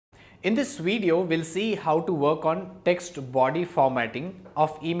In this video, we'll see how to work on text body formatting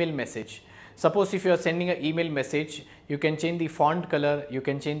of email message. Suppose if you are sending an email message, you can change the font color, you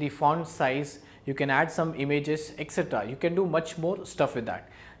can change the font size, you can add some images, etc. You can do much more stuff with that.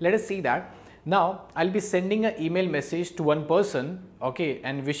 Let us see that. Now, I'll be sending an email message to one person, okay,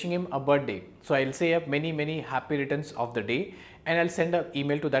 and wishing him a birthday. So, I'll say many happy returns of the day and I'll send an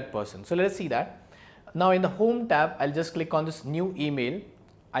email to that person. So, let us see that. Now, in the home tab, I'll just click on this new email.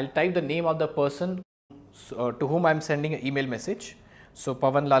 I'll type the name of the person to whom I'm sending an email message. So,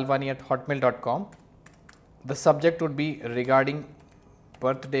 pavanlalwani@hotmail.com. The subject would be regarding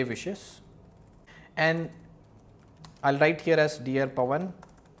birthday wishes, and I'll write here as Dear Pavan,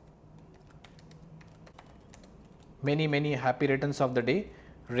 many happy returns of the day,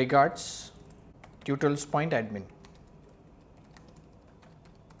 regards, Tutorialspoint admin.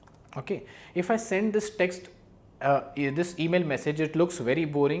 Okay, if I send this text, this email message, it looks very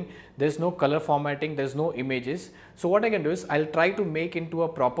boring. There's no color formatting, there's no images. So what I can do is I'll try to make into a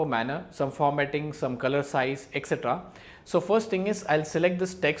proper manner, some formatting, some color size, etc. So first thing is I'll select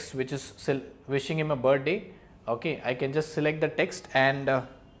this text which is wishing him a birthday. Okay, I can just select the text and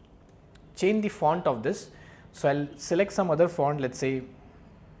change the font of this. So I'll select some other font. Let's say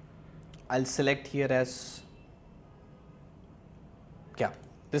I'll select here as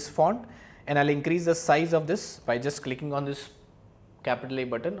this font, and I'll increase the size of this by just clicking on this capital A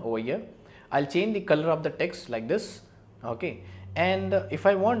button over here. I'll change the color of the text like this, okay, and if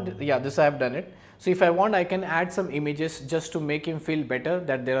I want, this I have done it. So if I want, I can add some images just to make him feel better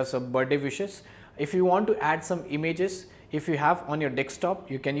that there are some birthday wishes. If you want to add some images, if you have on your desktop,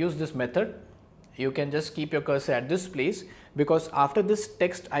 you can use this method. You can just keep your cursor at this place, because after this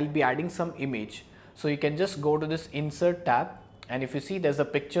text I'll be adding some image. So you can just go to this insert tab, and if you see, there's a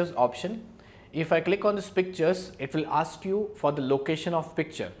pictures option. If I click on this pictures, it will ask you for the location of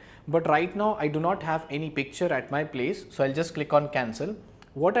picture, but right now I do not have any picture at my place, so I'll just click on cancel.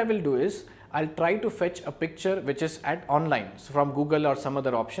 What I will do is I'll try to fetch a picture which is at online, so from Google or some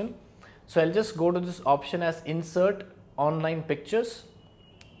other option. So I'll just go to this option as insert online pictures,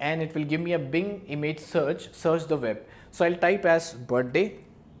 and it will give me a Bing image search the web. So I'll type as birthday,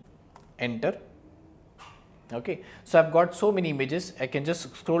 enter. Okay, so I've got so many images. I can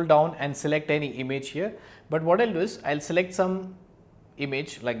just scroll down and select any image here, but what I'll do is I'll select some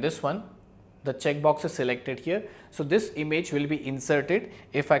image like this one. The checkbox is selected here, so this image will be inserted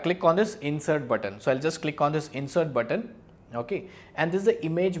if I click on this insert button. So I'll just click on this insert button, okay, and this is the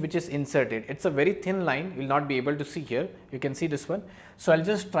image which is inserted. It's a very thin line, you'll not be able to see here. You can see this one. So I'll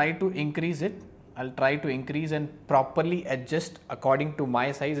just try to increase it. I'll try to increase and properly adjust according to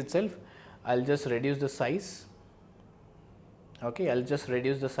my size itself. I'll just reduce the size. Okay, I'll just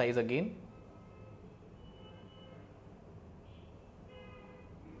reduce the size again.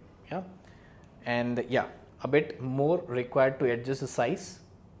 And a bit more required to adjust the size.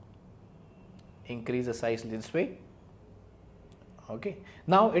 Increase the size this way. Okay,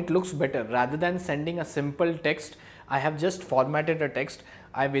 now it looks better. Rather than sending a simple text, I have just formatted a text.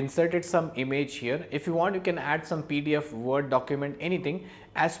 I've inserted some image here. If you want, you can add some PDF, Word document, anything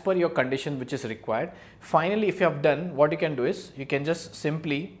as per your condition which is required. Finally, if you have done, what you can do is you can just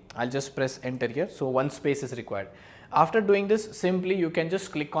simply, I'll just press enter here. So one space is required. After doing this, simply you can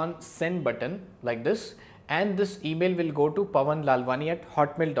just click on send button like this, and this email will go to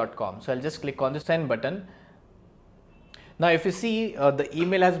pavanlalwani@hotmail.com. So I'll just click on the send button. Now, if you see the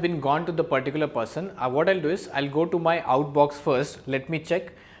email has been gone to the particular person, what I'll do is I'll go to my outbox first. Let me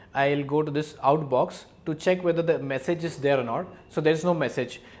check. I'll go to this outbox to check whether the message is there or not. So there is no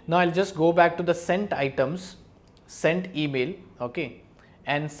message. Now I'll just go back to the sent items, sent email, okay,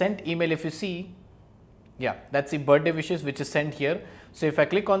 and sent email. If you see, that's the birthday wishes which is sent here. So if I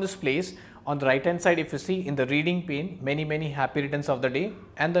click on this place, on the right hand side, if you see in the reading pane, many happy returns of the day,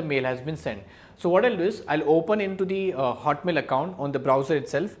 and the mail has been sent. So what I'll do is I'll open into the Hotmail account on the browser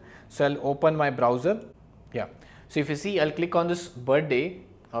itself. So I'll open my browser. So if you see, I'll click on this birthday.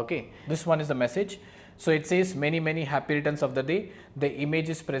 Okay, this one is the message. So it says many happy returns of the day. The image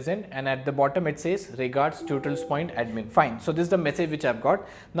is present, and at the bottom it says regards Tutorialspoint admin. Fine. So this is the message which I've got.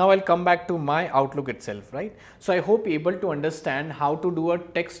 Now I'll come back to my Outlook itself, right? So I hope you're able to understand how to do a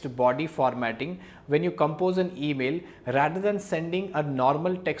text body formatting when you compose an email. Rather than sending a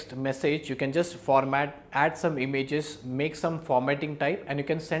normal text message, you can just format, add some images, make some formatting type, and you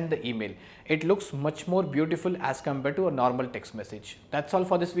can send the email. It looks much more beautiful as compared to a normal text message. That's all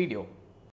for this video.